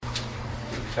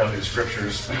have the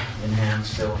scriptures in hand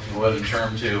still, if you would, and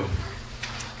turn to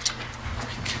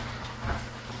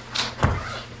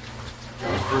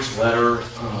the first letter,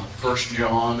 1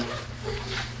 John.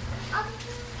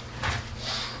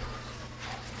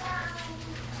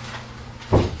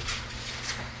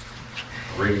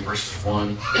 Reading verses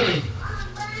 1 to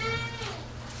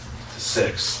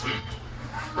 6.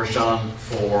 1 John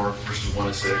 4, verses 1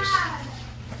 to 6.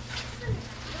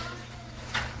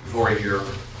 Before I hear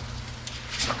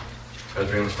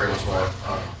God's let's pray once more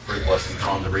for your blessing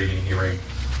on the reading, hearing,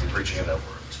 and preaching of that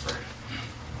word. Let's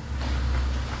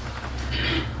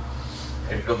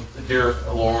pray. Dear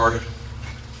Lord,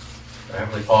 our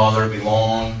Heavenly Father, we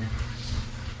long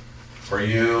for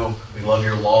you. We love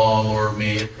your law, Lord.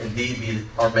 May it indeed be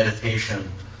our meditation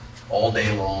all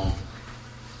day long.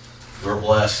 We're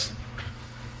blessed,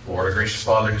 Lord, our gracious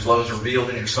Father, whose love is revealed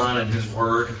in your Son and whose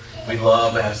word we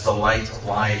love as the light of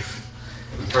life.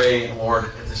 We pray, Lord,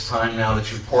 at this time now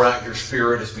that you pour out your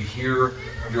Spirit as we hear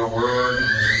your word,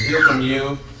 as we hear from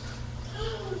you,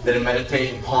 that in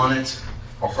meditating upon it,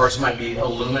 our hearts might be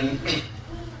illumined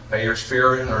by your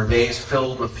Spirit and our days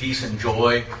filled with peace and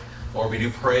joy. Lord, we do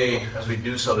pray as we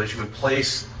do so that you would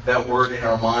place that word in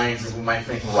our minds, that we might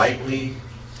think rightly,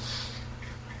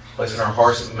 place in our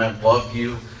hearts that we might love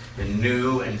you in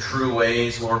new and true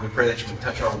ways. Lord, we pray that you would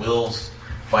touch our wills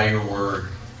by your word,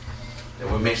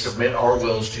 that we may submit our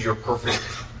wills to your perfect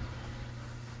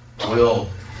will,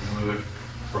 and we would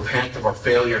repent of our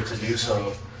failure to do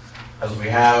so as we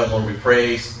have. And Lord, we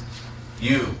praise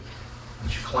you,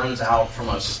 that you cleanse out from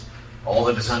us all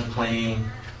that is unclean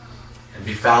and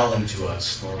befouling to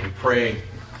us. Lord, we pray,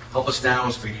 help us now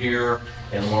as we hear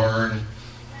and learn.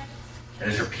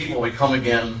 And as your people, we come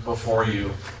again before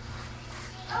you,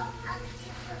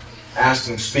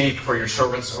 asking, speak, for your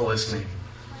servants are listening.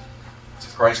 It's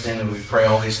in Christ's name that we pray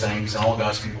all these things, and all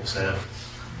God's people said,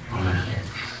 Amen.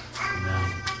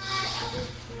 Amen.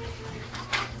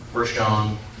 1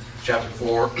 John chapter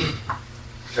 4,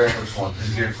 starting verse 1. Please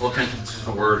give your full attention to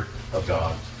the word of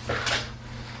God.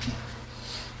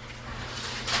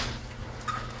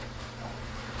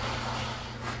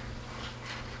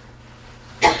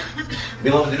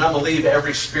 Beloved, do not believe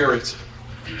every spirit,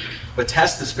 but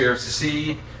test the spirits to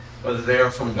see whether they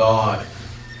are from God.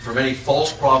 For many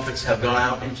false prophets have gone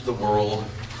out into the world.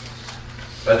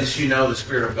 By this you know the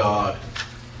Spirit of God.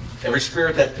 Every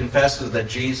spirit that confesses that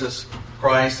Jesus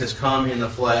Christ has come in the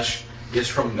flesh is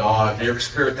from God. And every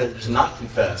spirit that does not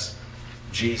confess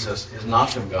Jesus is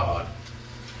not from God.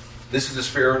 This is the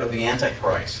spirit of the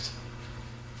Antichrist,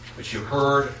 which you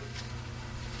heard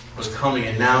was coming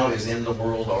and now is in the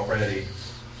world already.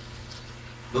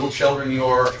 Little children, you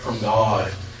are from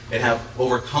God and have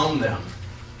overcome them.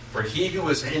 For he who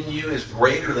is in you is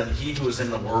greater than he who is in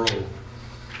the world.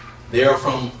 They are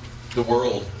from the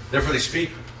world. Therefore they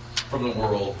speak from the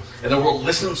world, and the world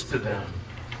listens to them.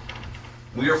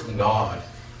 We are from God.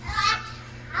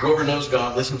 Whoever knows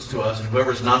God listens to us, and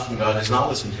whoever is not from God does not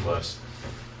listen to us.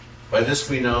 By this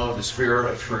we know the spirit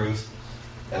of truth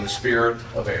and the spirit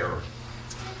of error.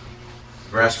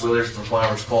 The grass withers and the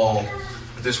flowers fall,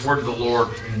 but this word of the Lord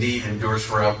indeed endures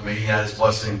forever. May he have his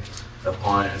blessing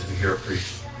upon it as we hear it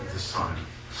preached at this time.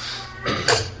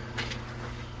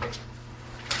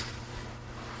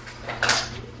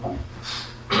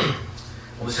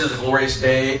 Well, this is a glorious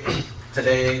day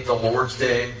today, the Lord's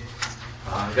Day.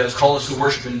 God has called us to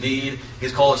worship indeed. He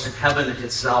has called us to heaven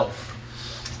itself.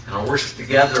 And our worship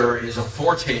together is a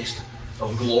foretaste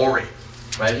of glory.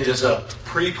 Right? It is a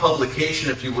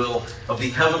pre-publication, if you will, of the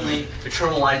heavenly,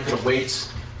 eternal life that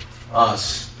awaits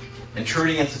us,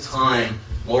 intruding into time,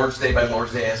 Lord's Day by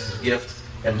Lord's Day, as his gift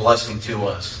and blessing to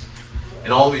us.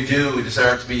 In all we do, we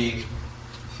desire to be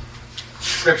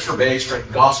Scripture-based,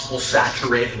 right?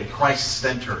 Gospel-saturated, and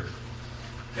Christ-centered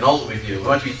in all that we do. We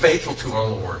want to be faithful to our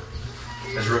Lord,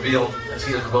 as he has revealed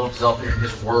himself in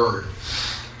his word.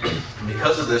 And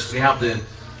because of this, we have the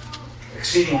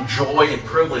exceeding joy and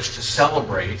privilege to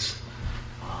celebrate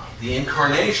the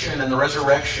incarnation and the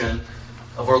resurrection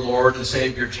of our Lord and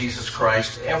Savior Jesus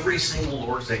Christ every single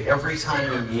Lord's Day, every time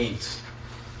we meet.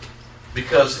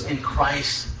 Because in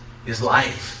Christ is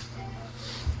life.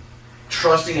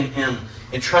 Trusting in him,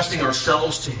 entrusting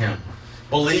ourselves to him,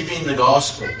 believing the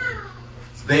gospel,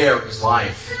 there is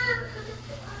life.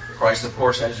 Christ, of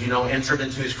course, as you know, entered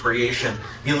into his creation.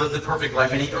 He lived the perfect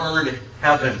life, and he earned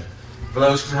heaven for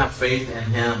those who have faith in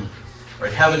him.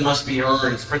 Right? Heaven must be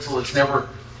earned. It's a principle that's never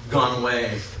gone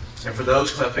away. And for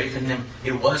those who have faith in him,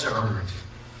 it was earned.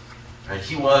 Right?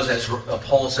 He was, as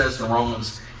Paul says in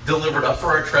Romans, delivered up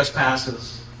for our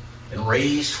trespasses and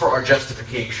raised for our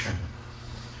justification.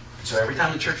 So every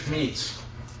time the church meets,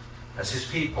 as his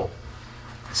people.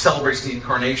 It celebrates the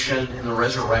incarnation and the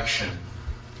resurrection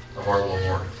of our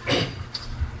Lord.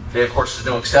 Today, of course, is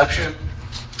no exception.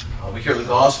 We hear the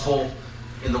gospel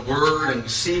in the Word, and we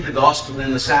see the gospel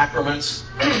in the sacraments.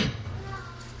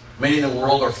 Many in the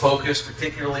world are focused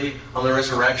particularly on the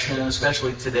resurrection,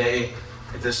 especially today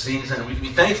at this season. And we can be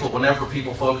thankful whenever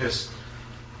people focus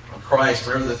on Christ,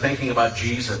 whenever they're thinking about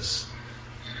Jesus.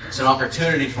 It's an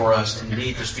opportunity for us,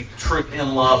 indeed, to speak the truth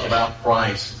in love about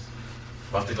Christ,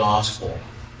 about the gospel.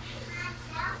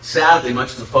 Sadly,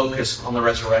 much of the focus on the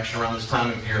resurrection around this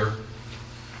time of year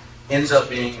ends up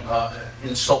being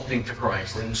insulting to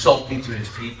Christ and insulting to his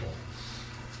people.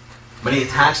 Many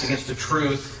attacks against the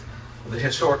truth of the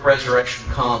historic resurrection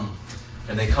come,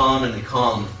 and they come, and they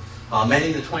come. Many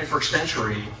in the 21st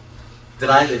century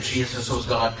deny that Jesus was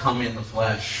God come in the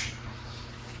flesh.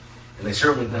 And they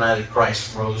certainly deny that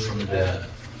Christ rose from the dead.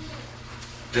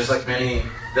 Just like many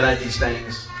denied these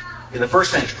things in the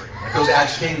first century. Like those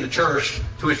agitating the church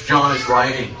to which John is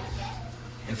writing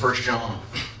in 1 John.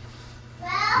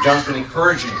 John's been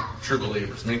encouraging true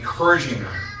believers, been encouraging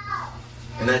them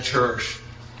in that church.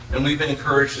 And we've been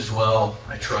encouraged as well,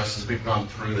 I trust, as we've gone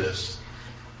through this.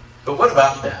 But what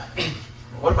about that?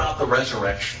 What about the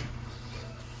resurrection?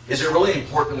 Is it really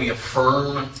important we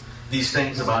affirm these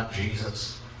things about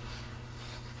Jesus?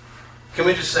 Can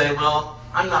we just say, well,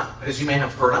 I'm not, as you may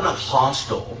have heard, I'm not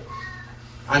hostile.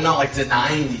 I'm not like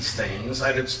denying these things.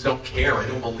 I just don't care. I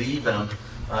don't believe them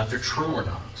if they're true or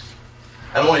not.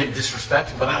 I don't want to be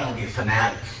disrespectful, but I don't want to be a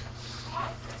fanatic.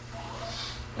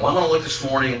 Well, I'm going to look this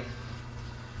morning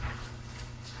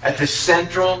at the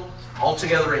central,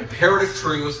 altogether imperative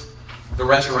truth, the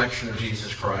resurrection of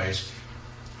Jesus Christ,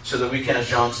 so that we can, as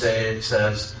John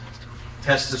says,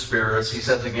 test the spirits. He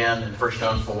says again in 1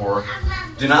 John 4,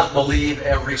 do not believe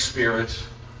every spirit,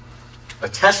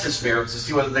 but test the spirits to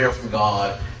see whether they are from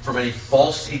God, for many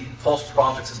false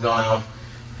prophets have gone out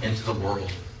into the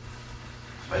world.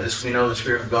 By this we know the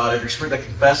Spirit of God. Every spirit that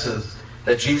confesses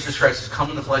that Jesus Christ has come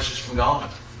in the flesh is from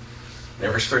God. And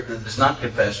every spirit that does not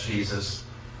confess Jesus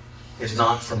is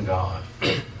not from God.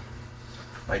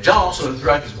 Right? John also,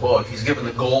 throughout his book, he's given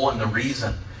the goal and the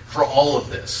reason for all of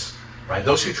this. Right?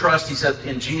 Those who trust, he said,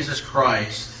 in Jesus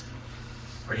Christ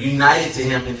are united to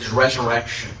him in his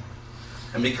resurrection.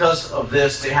 And because of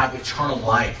this, they have eternal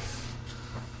life.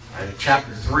 Right? In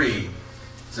chapter 3,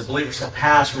 the believers have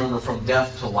passed, remember, from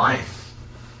death to life.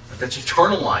 But that's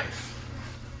eternal life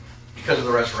because of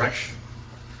the resurrection.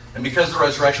 And because of the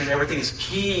resurrection, everything is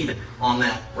keyed on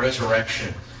that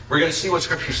resurrection. We're going to see what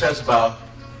Scripture says about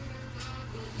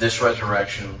this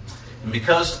resurrection. And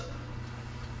because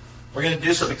we're going to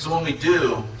do so, because when we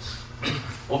do,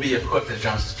 we'll be equipped, as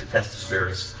John says, to test the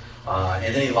spirits and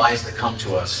any lies that come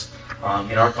to us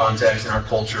in our context, in our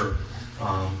culture,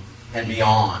 and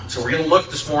beyond. So we're going to look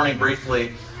this morning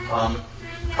briefly,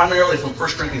 primarily from 1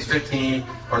 Corinthians 15,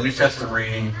 our New Testament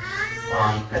reading,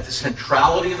 at the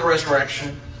centrality of the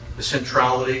resurrection, the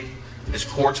centrality, its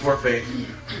core to our faith,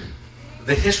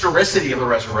 the historicity of the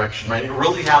resurrection, right? It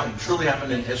really happened, truly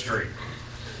happened in history.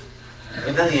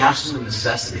 And then the absolute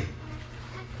necessity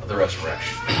of the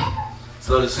resurrection.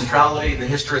 So the centrality, the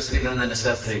historicity, and then the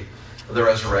necessity of the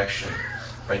resurrection.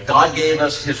 Right? God gave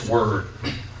us his word.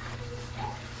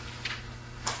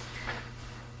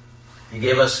 He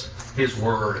gave us his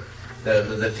word.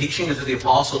 The teachings of the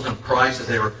apostles of Christ, that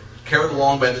they were carried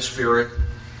along by the Spirit,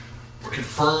 were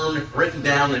confirmed, written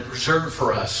down, and preserved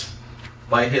for us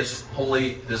by his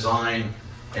holy design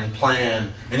and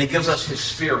plan. And he gives us his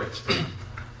Spirit.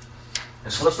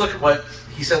 And so let's look at what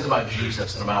he says about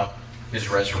Jesus and about his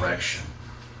resurrection.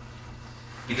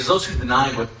 Because those who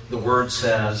deny what the word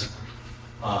says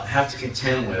have to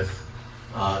contend with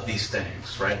these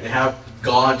things, right? They have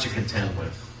God to contend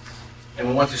with. And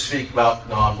we want to speak about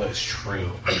God, what is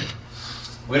true.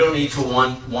 We don't need to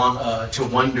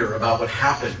wonder about what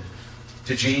happened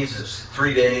to Jesus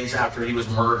 3 days after he was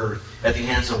murdered at the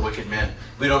hands of wicked men.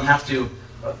 We don't have to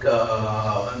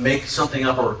make something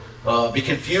up or be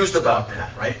confused about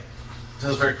that, right? It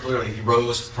says very clearly, he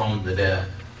rose from the dead.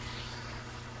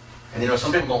 And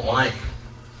some people don't like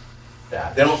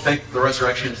that. They don't think the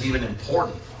resurrection is even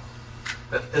important,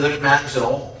 that it matters at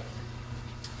all.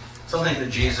 Some think that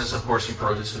Jesus, of course, he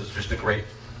wrote this as just a great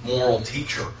moral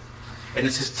teacher. And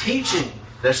it's his teaching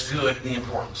that's good and the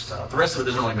important stuff. The rest of it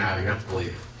doesn't really matter. You have to believe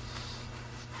it.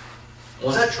 Well,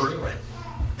 is that true, right?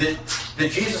 Did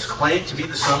Jesus claim to be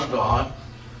the Son of God?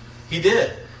 He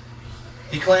did.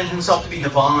 He claimed himself to be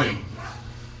divine.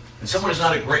 And someone is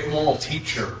not a great moral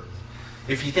teacher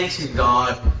if he thinks he's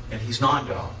God and he's not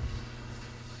God.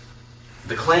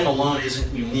 The claim alone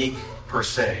isn't unique per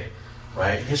se,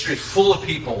 right? History is full of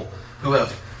people who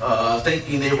have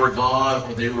thinking they were God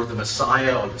or they were the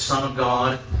Messiah or the Son of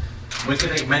God. We can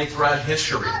think many throughout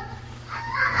history,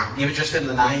 even just in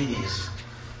the 90s,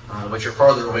 which are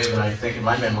farther away than I think in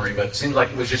my memory, but it seems like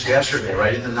it was just yesterday,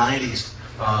 right? In the 90s,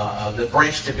 the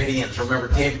Branch Davidians, remember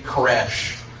David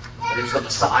Koresh, he was the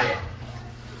Messiah.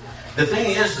 The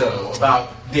thing is, though,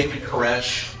 about David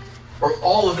Koresh, or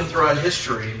all of them throughout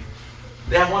history,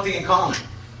 they have one thing in common.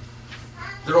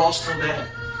 They're all still dead.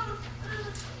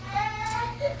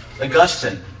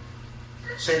 Augustine,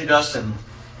 St. Augustine,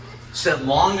 said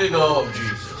long ago of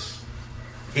Jesus,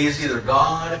 he is either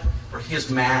God or he is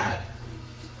mad.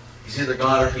 He's either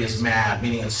God or he is mad,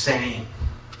 meaning insane.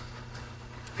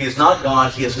 If he is not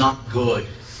God, he is not good.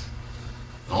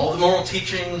 And all the moral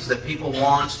teachings that people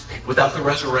want without the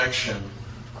resurrection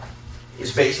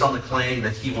is based on the claim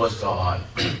that he was God.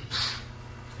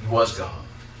 He was God.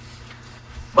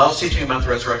 The Bible's teaching about the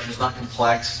resurrection is not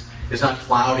complex, it's not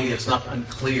cloudy, it's not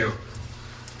unclear.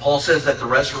 Paul says that the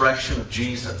resurrection of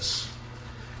Jesus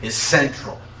is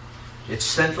central. It's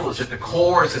central, it's at the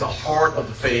core, it's at the heart of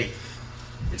the faith.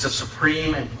 It's of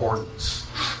supreme importance.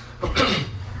 1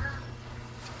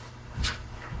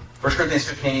 Corinthians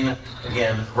 15,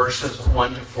 again, verses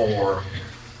 1 to 4.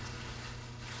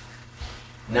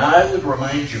 Now I would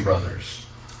remind you, brothers,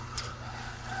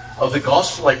 of the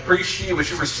gospel I preached to you,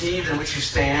 which you received, in which you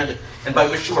stand, and by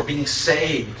which you are being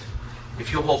saved,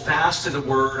 if you hold fast to the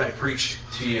word I preached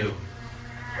to you,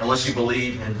 unless you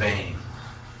believe in vain.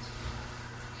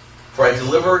 For I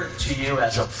delivered to you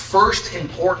as of first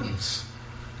importance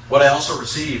what I also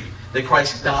received, that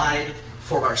Christ died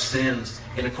for our sins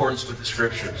in accordance with the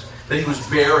Scriptures, that he was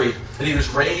buried, that he was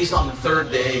raised on the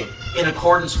third day in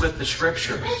accordance with the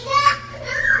Scriptures.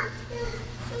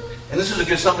 And this is a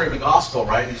good summary of the gospel,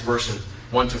 right? These verses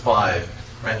 1 to 5.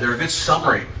 Right? They're a good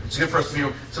summary. It's good for us to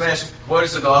be. Somebody asks, what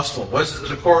is the gospel? What is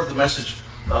the core of the message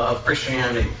of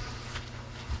Christianity?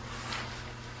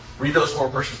 Read those 4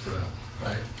 verses to them.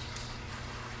 Right?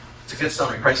 It's a good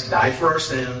summary. Christ died for our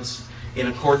sins in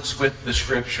accordance with the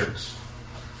Scriptures.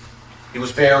 He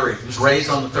was buried. He was raised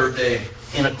on the third day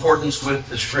in accordance with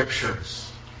the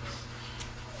Scriptures.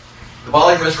 The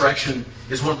bodily resurrection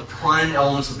is one of the prime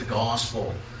elements of the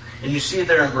gospel. And you see it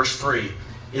there in verse 3.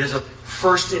 It is of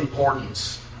first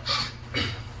importance.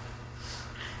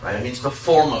 Right? It means the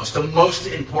foremost, the most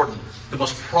important, the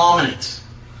most prominent.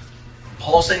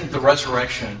 Paul's saying the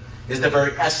resurrection is the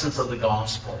very essence of the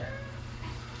gospel.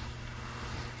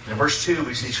 In verse 2,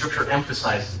 we see Scripture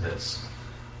emphasizes this.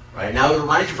 Right? Now I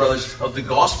remind you, brothers, of the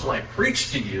gospel I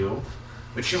preached to you,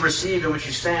 which you received and which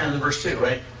you stand, in verse 2,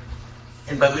 right?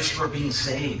 And by which you are being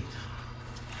saved.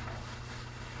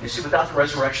 You see, without the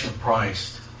resurrection of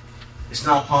Christ, it's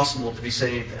not possible to be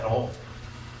saved at all.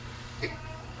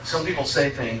 Some people say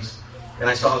things, and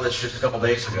I saw this just a couple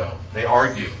days ago. They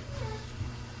argue.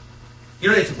 You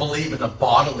don't need to believe in the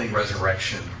bodily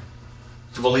resurrection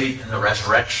to believe in the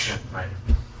resurrection, right?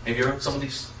 Have you heard some of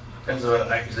these kinds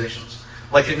of accusations?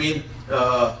 Like, I mean,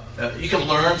 you can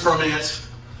learn from it,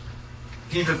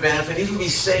 you can benefit, you can be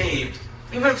saved,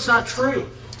 even if it's not true.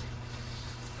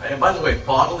 Right? And by the way,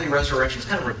 bodily resurrection is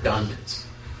kind of redundant.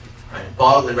 Right?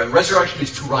 Bodily resurrection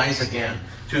means to rise again,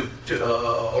 to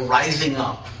a rising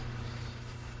up.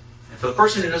 And for the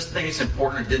person who doesn't think it's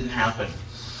important or didn't happen,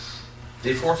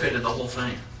 they forfeited the whole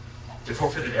thing. They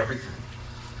forfeited everything.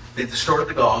 They distorted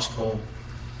the gospel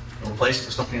and replaced it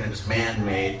with something that was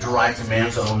man-made, derived from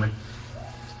man's own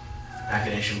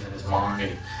machinations in his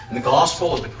mind. And the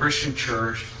gospel of the Christian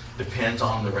church depends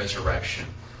on the resurrection.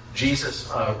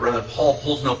 Paul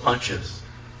pulls no punches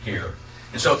here.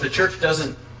 And so if a church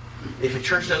doesn't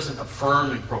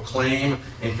affirm and proclaim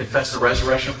and confess the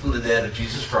resurrection from the dead of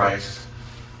Jesus Christ,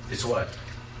 it's what?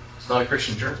 It's not a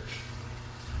Christian church.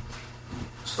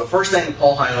 So the first thing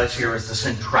Paul highlights here is the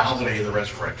centrality of the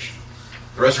resurrection.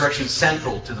 The resurrection is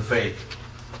central to the faith.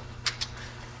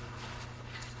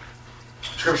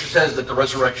 Scripture says that the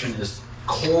resurrection is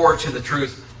core to the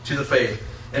truth, to the faith.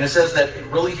 And it says that it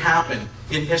really happened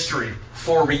in history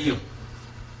for real.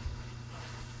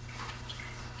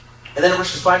 And then in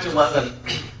verses 5 to 11,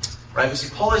 right, we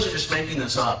see Paul isn't just making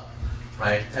this up,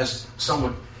 right, as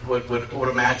someone would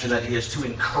imagine that he is to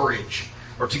encourage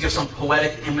or to give some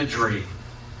poetic imagery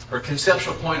or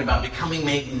conceptual point about becoming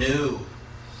made new.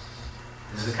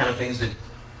 These are the kind of things that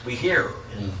we hear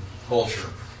in culture,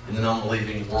 in the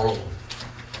non-believing world.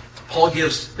 Paul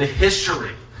gives the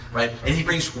history, right, and he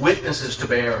brings witnesses to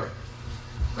bear.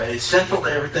 Right? It's central to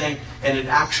everything, and it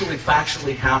actually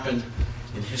factually happened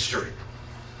in history.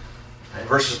 Right?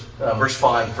 Verse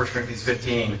 5 of 1 Corinthians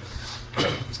 15,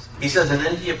 he says, and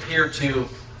then he appeared to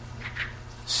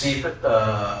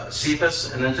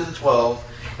Cephas, and then to the 12,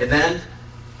 and then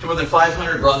to more than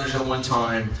 500 brothers at one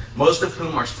time, most of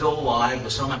whom are still alive,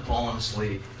 but some have fallen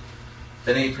asleep.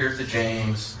 Then he appeared to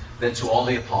James, then to all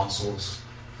the apostles.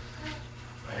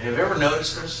 Have you ever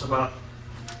noticed this about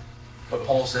what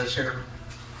Paul says here?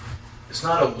 It's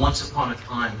not a once upon a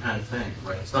time kind of thing,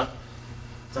 right? It's not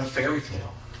a fairy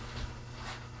tale.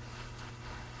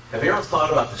 Have you ever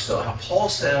thought about this, though? How Paul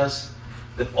says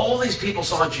that all these people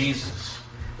saw Jesus,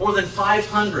 more than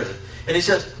 500, and he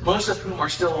says most of whom are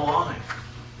still alive.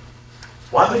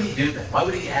 Why would he do that? Why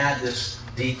would he add this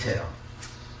detail?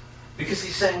 Because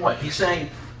he's saying what? He's saying,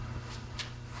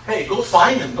 hey, go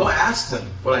find them. Go ask them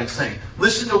what I'm saying.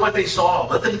 Listen to what they saw.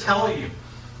 Let them tell you.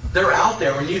 They're out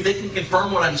there, and they can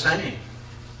confirm what I'm saying.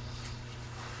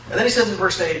 And then he says in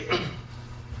verse 8,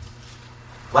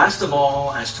 last of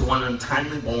all, as to one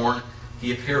untimely born,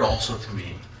 he appeared also to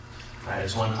me. Right,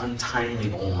 as one untimely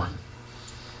born.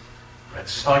 Right,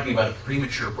 this is talking about a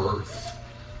premature birth.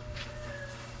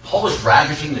 Paul was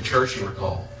ravaging the church, you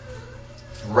recall.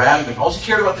 Ravaging. All he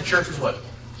cared about the church was what?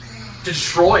 To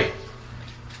destroy it.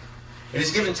 And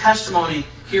he's given testimony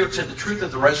here to the truth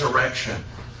of the resurrection.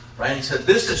 Right? He said,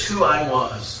 this is who I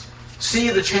was. See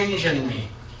the change in me.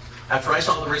 After I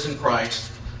saw the risen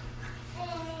Christ,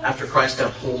 after Christ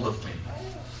got hold of me.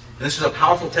 And this is a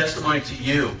powerful testimony to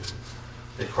you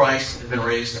that Christ has been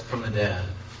raised from the dead.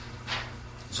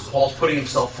 So Paul's putting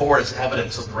himself forward as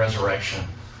evidence of the resurrection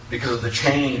because of the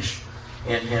change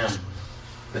in him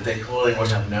that they clearly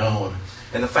wouldn't have known.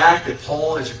 And the fact that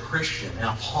Paul is a Christian, an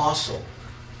apostle,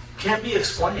 can't be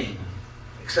explained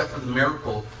except for the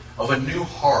miracle of a new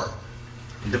heart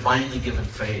and divinely given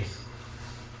faith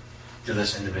to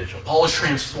this individual. Paul was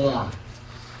transformed.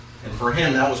 And for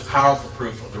him, that was powerful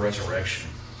proof of the resurrection.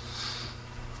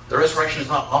 The resurrection is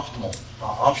not optional,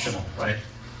 right?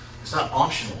 It's not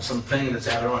optional, something that's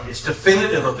added on. It's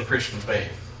definitive of the Christian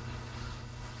faith.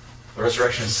 The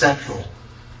resurrection is central.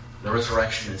 The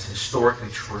resurrection is historically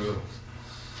true.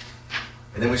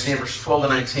 And then we see in verses 12 to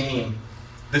 19,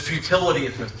 the futility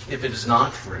if it is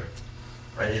not true.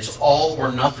 Right? It's all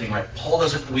or nothing, right? Paul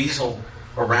doesn't weasel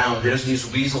around. He doesn't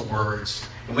use weasel words.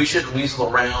 And we shouldn't weasel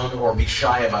around or be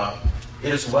shy about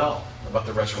it as well, about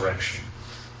the resurrection.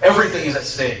 Everything is at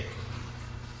stake.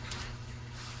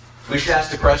 We should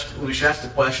ask the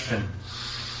question,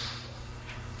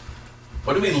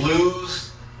 what do we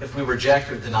lose if we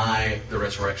reject or deny the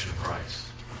resurrection of Christ?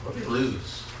 What do we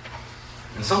lose?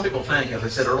 And some people think, as I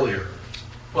said earlier,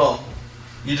 well,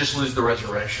 you just lose the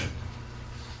resurrection.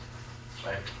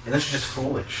 Right? And this is just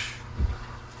foolish.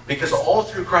 Because all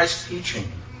through Christ's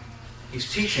teaching,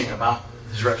 he's teaching about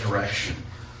his resurrection.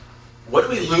 What do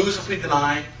we lose if we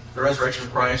deny the resurrection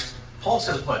of Christ? Paul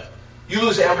says what? You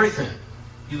lose everything.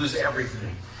 You lose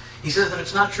everything. He says that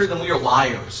it's not true, then we are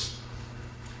liars.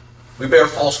 We bear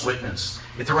false witness.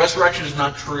 If the resurrection is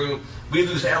not true, we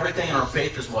lose everything, and our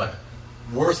faith is what?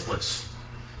 Worthless.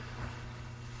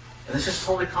 And this is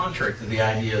totally contrary to the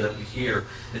idea that we hear,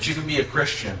 that you can be a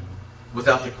Christian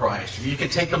without the Christ. You can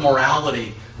take the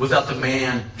morality without the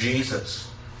man,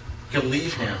 Jesus. You can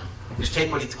leave him. Just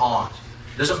take what he taught.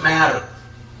 It doesn't matter.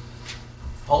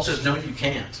 Paul says, no, you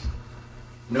can't.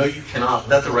 No, you cannot.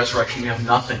 Without the resurrection, you have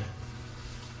nothing.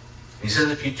 He says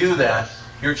if you do that,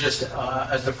 you're just,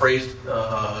 as the phrase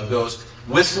goes,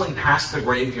 whistling past the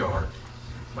graveyard.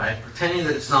 Right? Pretending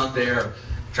that it's not there.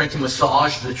 Trying to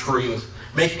massage the truth.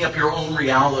 Making up your own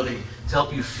reality to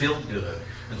help you feel good.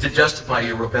 And to justify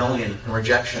your rebellion and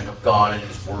rejection of God and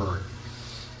his word.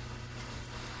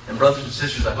 And brothers and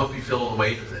sisters, I hope you feel the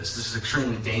weight of this. This is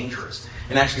extremely dangerous.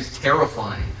 And actually it's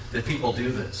terrifying that people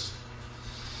do this.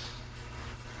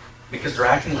 Because they're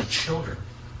acting like children.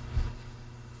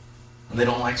 And they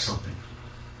don't like something.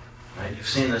 Right? You've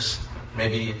seen this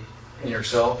maybe in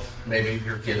yourself. Maybe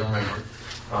your kid, remember.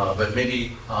 But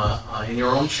maybe in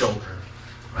your own children.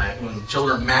 Right? When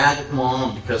children are mad at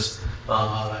mom because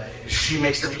she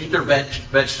makes them eat their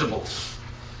vegetables.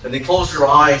 And they close their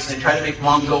eyes and they try to make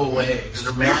mom go away because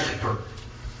they're mad at her.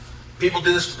 People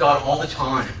do this to God all the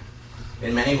time,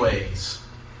 in many ways.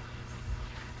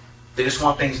 They just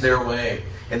want things their way.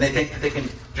 And they think that they can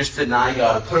just deny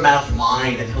God, put him out of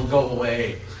mind, and he'll go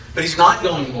away. But he's not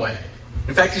going away.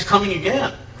 In fact, he's coming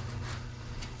again.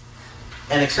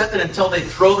 And accept it until they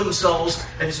throw themselves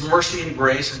at his mercy and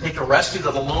grace and take the rescue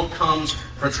that alone comes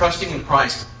from trusting in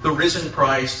Christ, the risen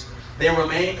Christ. They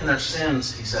remain in their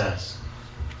sins, he says.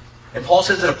 And Paul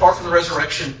says that apart from the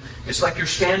resurrection, it's like you're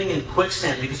standing in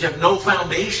quicksand because you have no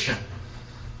foundation.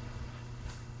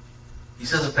 He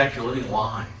says, in fact, you're living a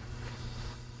lie.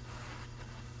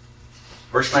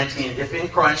 Verse 19, if in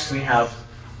Christ we have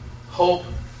hope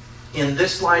in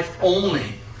this life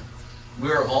only, we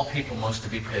are of all people most to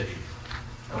be pitied.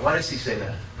 And why does he say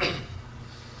that?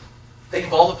 Think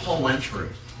of all that Paul went through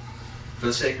for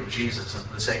the sake of Jesus and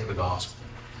for the sake of the gospel.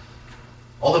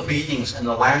 All the beatings and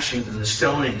the lashings and the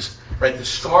stonings, right? The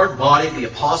scarred body of the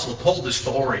apostle told the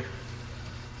story.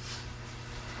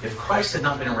 If Christ had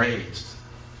not been raised,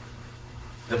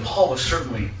 then Paul was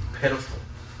certainly pitiful,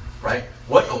 right?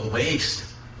 What a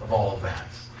waste of all of that.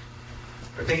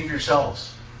 But think of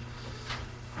yourselves,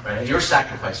 right? And your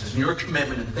sacrifices and your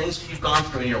commitment and the things that you've gone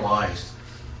through in your lives.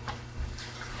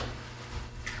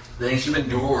 The things you've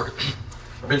endured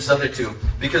or been subject to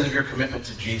because of your commitment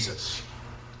to Jesus.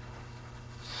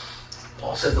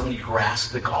 Paul says that when you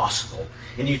grasp the gospel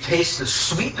and you taste the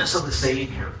sweetness of the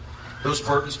Savior, those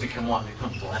burdens become what?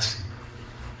 Become a blessing.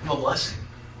 Become a blessing.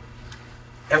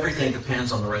 Everything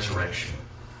depends on the resurrection.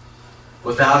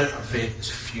 Without it, our faith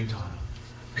is futile.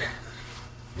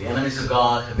 The enemies of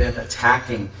God have been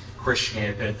attacking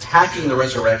Christianity, been attacking the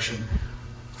resurrection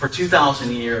for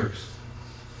 2,000 years,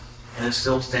 and it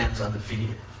still stands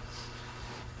undefeated.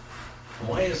 And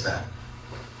why is that?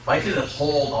 Why did it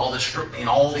hold all the scrutiny and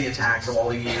all the attacks of all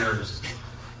the years?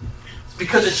 It's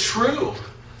because it's true.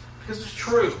 Because it's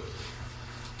true.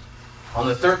 On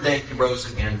the third day, he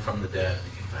rose again from the dead,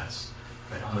 we confess.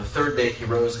 Right? On the third day, he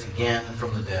rose again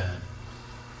from the dead.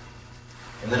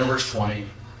 And then in verse 20, it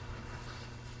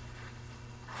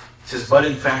says, but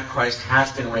in fact, Christ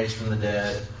has been raised from the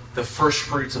dead, the first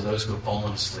fruits of those who have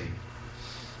fallen asleep.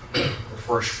 The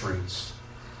first fruits.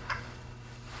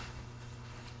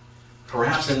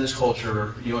 Perhaps in this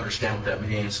culture, you understand what that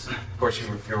means. Of course, if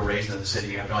you were raised in the city,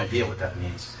 you have no idea what that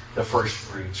means. The first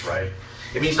fruits, right?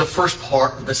 It means the first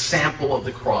part, the sample of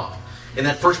the crop. And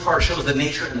that first part shows the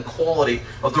nature and the quality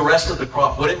of the rest of the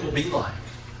crop, what it will be like.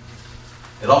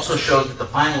 It also shows that the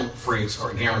final fruits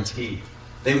are guaranteed.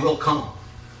 They will come.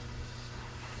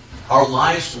 Our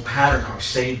lives will pattern our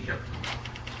Savior.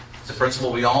 It's a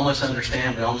principle we all must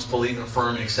understand, we all must believe and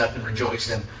affirm and accept and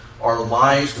rejoice in. Our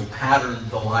lives will pattern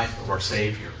the life of our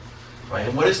Savior. Right?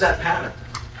 And what is that pattern?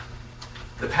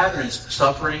 The pattern is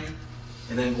suffering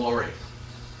and then glory.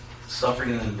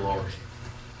 Suffering and then glory.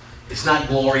 It's not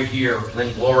glory here and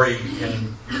then glory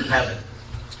in heaven.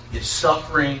 It's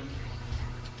suffering,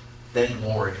 then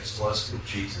glory as blessed with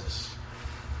Jesus.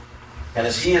 And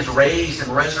as he is raised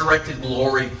and resurrected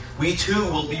glory, we too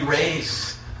will be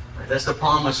raised. Right? That's the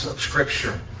promise of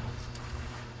Scripture.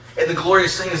 And the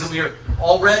glorious thing is that we are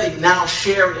already now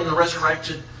sharing in the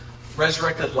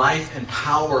resurrected life and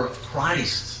power of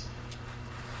Christ.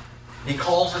 He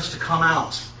calls us to come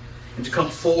out and to come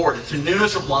forward into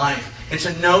newness of life and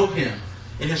to know him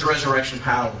in his resurrection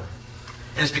power.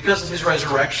 And it's because of his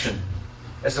resurrection,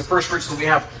 as the first fruits, that we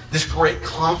have this great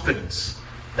confidence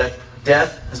that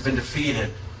death has been defeated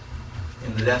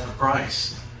in the death of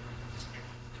Christ.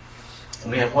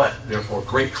 And we have what? Therefore,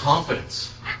 great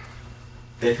confidence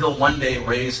that he'll one day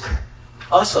raise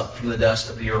us up from the dust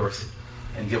of the earth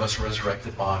and give us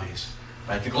resurrected bodies.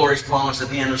 Right? The glorious promise at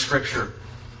the end of Scripture,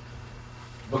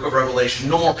 book of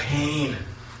Revelation, no more pain,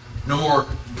 no more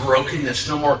brokenness,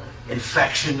 no more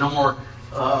infection, no more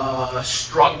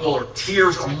struggle or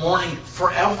tears or mourning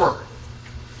forever.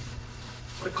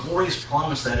 What a glorious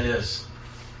promise that is,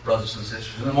 brothers and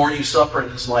sisters. And the more you suffer in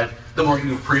this life, the more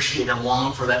you appreciate and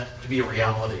long for that to be a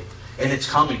reality. And it's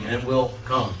coming, and it will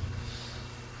come.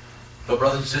 But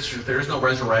brothers and sisters, if there is no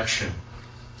resurrection,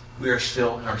 we are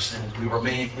still in our sins. We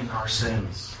remain in our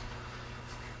sins.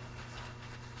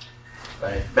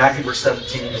 Right? Back in verse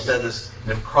 17, it said this: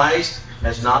 if Christ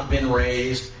has not been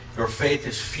raised, your faith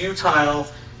is futile,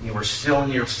 and you are still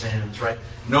in your sins. Right?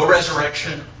 No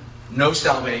resurrection, no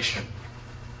salvation.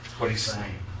 That's what he's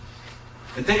saying.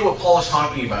 And think of what Paul is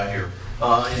talking about here.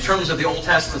 In terms of the Old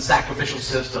Testament sacrificial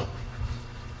system.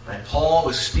 Right? Paul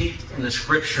was steeped in the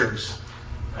Scriptures.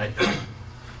 Right?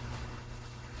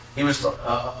 He was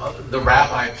the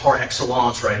rabbi par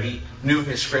excellence, right? He knew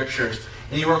his Scriptures.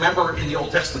 And you remember in the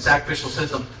Old Testament sacrificial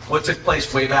system what took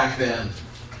place way back then.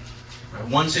 Right?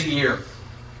 Once a year,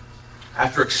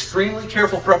 after extremely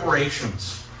careful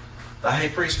preparations, the high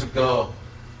priest would go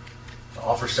to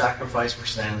offer sacrifice for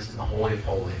sins in the Holy of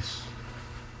Holies.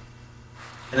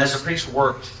 And as the priest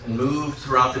worked and moved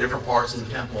throughout the different parts of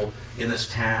the temple in this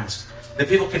task, the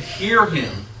people could hear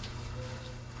him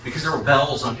because there were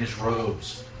bells on his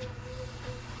robes.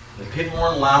 The people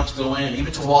weren't allowed to go in,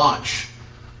 even to watch.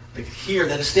 They could hear,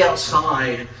 they had to stay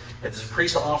outside as the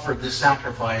priest offered this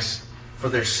sacrifice for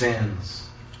their sins.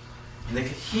 And they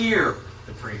could hear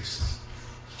the priest.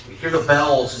 They could hear the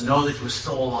bells and know that he was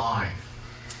still alive.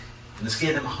 And this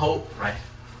gave them hope, right?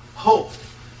 Hope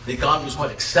That God was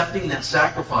what? Accepting that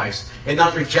sacrifice and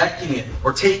not rejecting it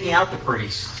or taking out the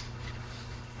priest.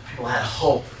 People had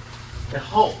hope. They had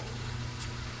hope.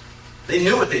 They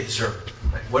knew what they deserved.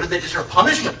 Right? What did they deserve?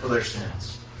 Punishment for their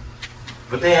sins.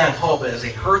 But they had hope as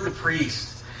they heard the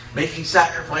priest making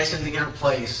sacrifice in the inner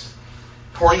place,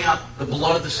 pouring out the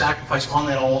blood of the sacrifice on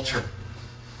that altar.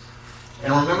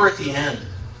 And remember at the end,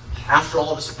 after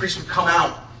all of this, the priest would come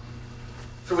out.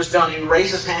 If it was done, he would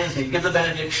raise his hands and he'd give the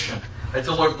benediction. That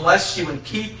the Lord bless you and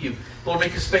keep you. The Lord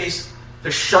make his face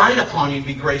to shine upon you and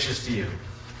be gracious to you.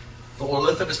 The Lord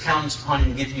lift up his countenance upon you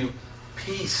and give you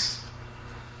peace.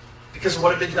 Because of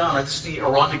what had been done. This is the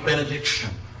Aaronic benediction.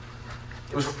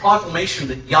 It was a proclamation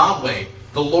that Yahweh,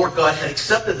 the Lord God, had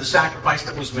accepted the sacrifice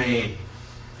that was made.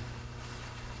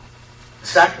 The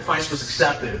sacrifice was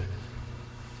accepted.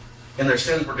 And their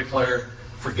sins were declared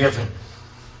forgiven.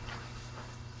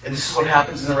 And this is what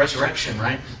happens in the resurrection,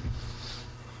 right?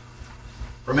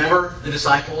 Remember the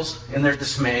disciples in their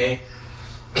dismay?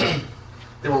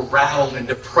 They were rattled and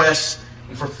depressed.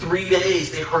 And for 3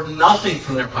 days they heard nothing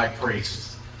from their high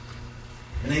priest.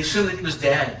 And they assumed that he was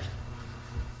dead.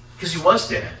 Because he was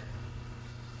dead.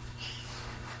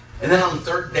 And then on the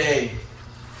third day,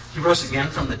 he rose again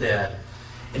from the dead.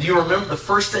 And do you remember the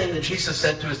first thing that Jesus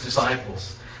said to his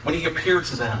disciples when he appeared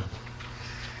to them?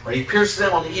 When he appears to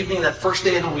them on the evening of that first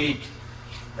day of the week,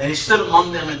 and he stood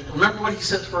among them, and remember what he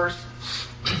said first?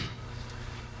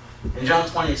 In John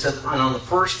 20, he says, on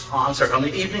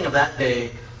the evening of that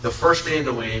day, the first day of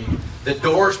the week, the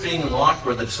doors being locked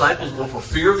where the disciples were for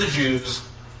fear of the Jews,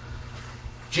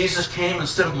 Jesus came and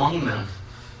stood among them,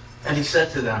 and he said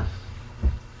to them,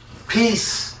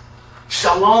 peace,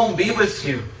 shalom be with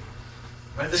you.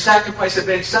 Right? The sacrifice had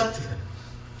been accepted.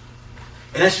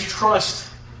 And as you trust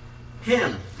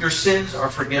him, your sins are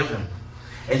forgiven.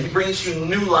 And he brings you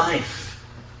new life.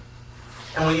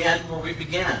 And we end where we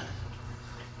began.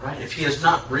 Right? If he has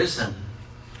not risen,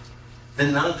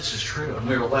 then none of this is true. And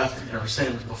we are left in our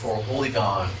sins before a holy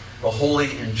God, a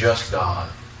holy and just God.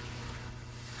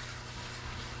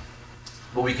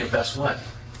 But we confess what?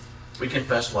 We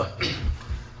confess what?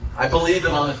 I believe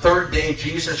that on the third day,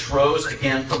 Jesus rose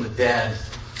again from the dead.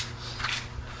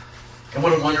 And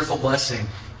what a wonderful blessing.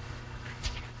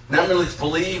 Not merely to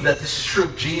believe that this is true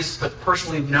of Jesus, but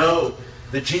personally know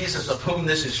the Jesus of whom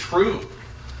this is true.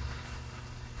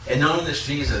 And knowing this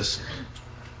Jesus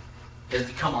has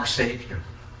become our Savior.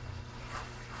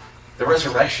 The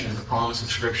resurrection is the promise of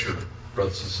Scripture,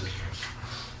 brothers and sisters.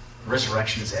 The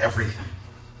resurrection is everything.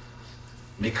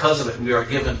 Because of it, we are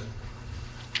given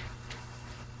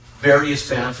various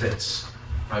benefits.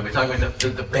 Right? We're talking about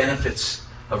the benefits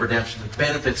of redemption, the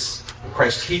benefits of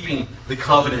Christ keeping the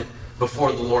covenant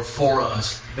before the Lord for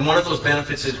us. And one of those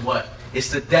benefits is what?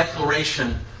 It's the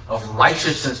declaration of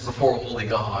righteousness before a holy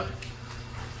God.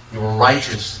 You are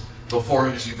righteous before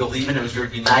him as you believe in him, as you're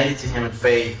united to him in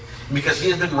faith. And because he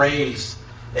has been raised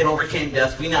and overcame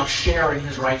death, we now share in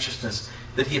his righteousness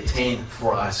that he obtained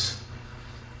for us.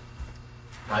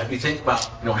 Right? We think about,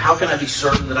 how can I be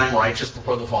certain that I'm righteous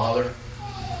before the Father?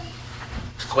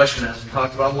 It's a question, as we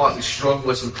talked about a lot, we struggle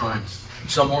with sometimes.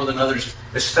 Some more than others,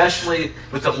 especially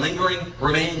with the lingering,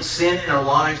 remaining sin in our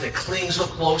lives that clings so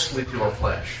closely to our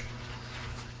flesh.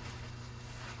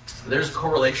 There's a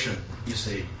correlation, you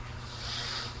see,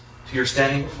 to your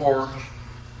standing before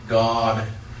God,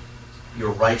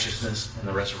 your righteousness, and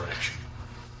the resurrection.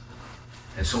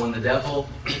 And so when the devil,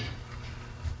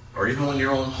 or even when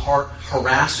your own heart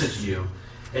harasses you,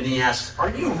 and he asks, are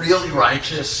you really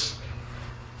righteous?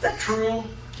 Is that true?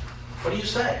 What do you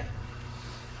say?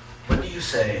 What do you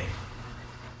say?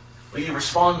 Well, you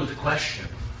respond with a question.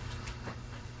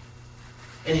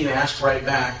 And you ask right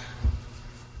back,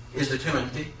 is the tomb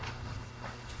empty?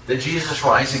 Did Jesus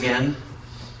rise again?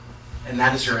 And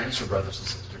that is your answer, brothers and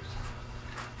sisters.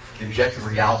 The objective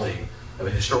reality of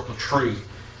a historical truth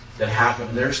that happened.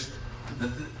 There's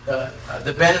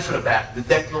the benefit of that, the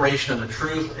declaration of the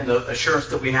truth and the assurance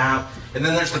that we have. And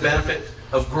then there's the benefit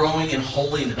of growing in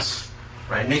holiness,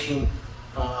 right? Making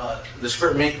the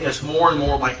Spirit making us more and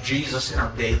more like Jesus in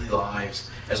our daily lives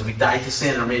as we die to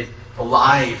sin and are made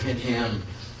alive in him.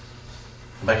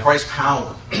 And by Christ's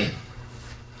power,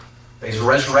 by his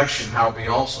resurrection power, we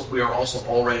are also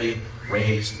already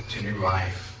raised to new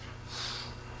life.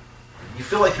 You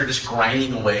feel like you're just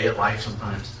grinding away at life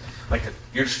sometimes. Like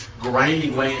you're just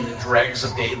grinding away in the dregs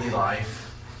of daily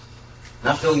life.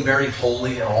 Not feeling very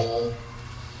holy at all.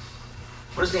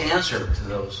 What is the answer to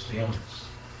those feelings?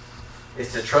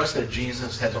 It's to trust that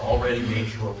Jesus has already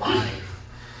made you alive.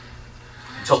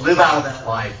 To live out of that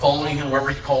life, following him wherever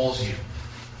he calls you.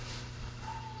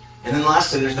 And then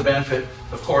lastly, there's the benefit,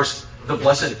 of course, the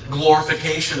blessed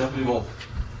glorification that we will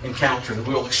encounter, that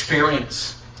we will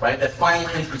experience, right? That final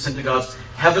entrance into God's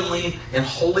heavenly and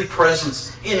holy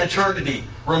presence in eternity,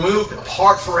 removed,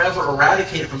 apart forever,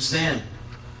 eradicated from sin.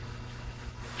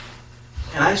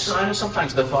 And I know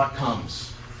sometimes the thought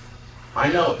comes.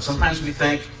 I know sometimes we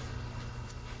think,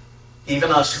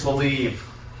 even us who believe,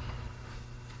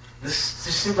 this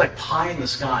just seems like pie in the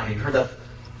sky. You've heard that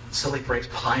silly phrase,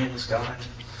 pie in the sky?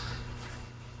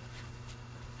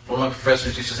 One of my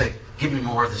professors used to say, give me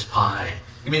more of this pie.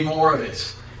 Give me more of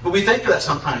it. But we think of that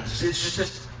sometimes. It's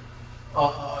just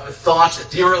thoughts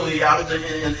dearly out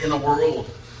in the world.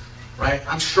 Right?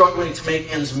 I'm struggling to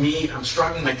make ends meet. I'm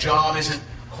struggling. My job isn't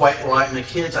quite right. And the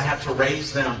kids, I have to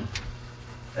raise them.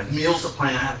 I have meals to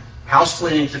plan. I have house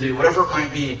cleaning to do. Whatever it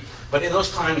might be. But in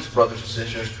those times, brothers and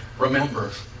sisters,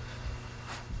 remember,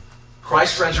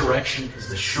 Christ's resurrection is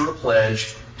the sure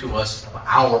pledge to us of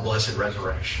our blessed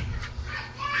resurrection.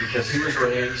 Because he was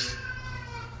raised,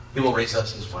 he will raise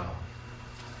us as well.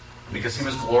 Because he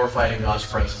was glorified in God's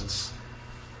presence,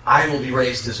 I will be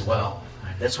raised as well.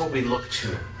 That's what we look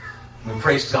to. We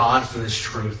praise God for this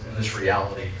truth and this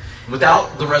reality.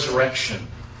 Without the resurrection,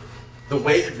 the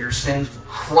weight of your sins will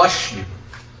crush you.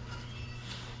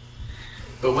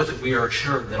 But with it, we are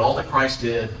assured that all that Christ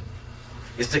did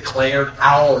is declared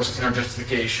ours in our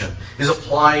justification, is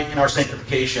applied in our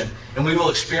sanctification, and we will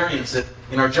experience it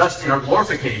in our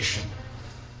glorification.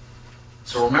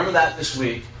 So remember that this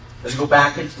week as you go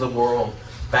back into the world,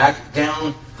 back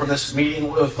down from this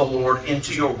meeting with the Lord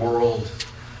into your world.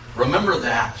 Remember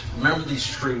that. Remember these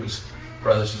truths,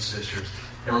 brothers and sisters.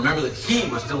 And remember that he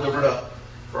was delivered up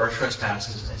for our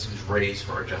trespasses as he was raised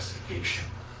for our justification.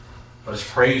 Let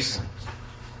us praise him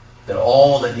that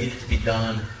all that needed to be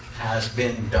done has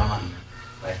been done.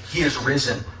 Right? He is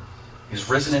risen. He is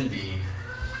risen indeed.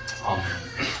 Amen.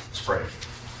 Let's pray.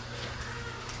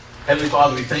 Heavenly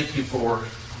Father, we thank you for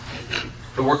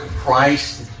the work of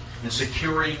Christ in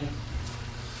securing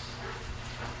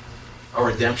our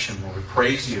redemption. Lord, we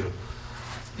praise you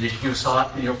that you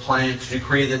sought in your plan to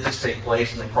decree that this take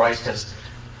place and that Christ has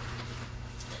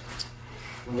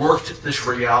worked this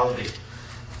reality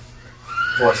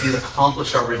for us. He has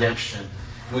accomplished our redemption.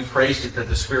 And we praise you that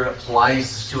the Spirit applies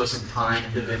this to us in time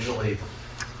individually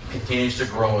and continues to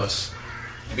grow us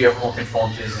to be ever more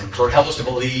conformed to his image. Lord, help us to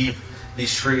believe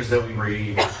these truths that we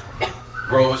read.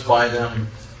 Grow us by them.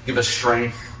 Give us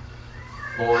strength,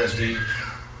 Lord, as we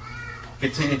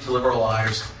continue to live our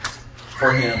lives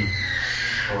for him,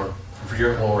 Lord, and for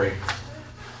your glory.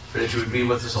 But that you would be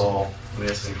with us all. We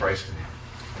ask in Christ's name.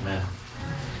 Amen.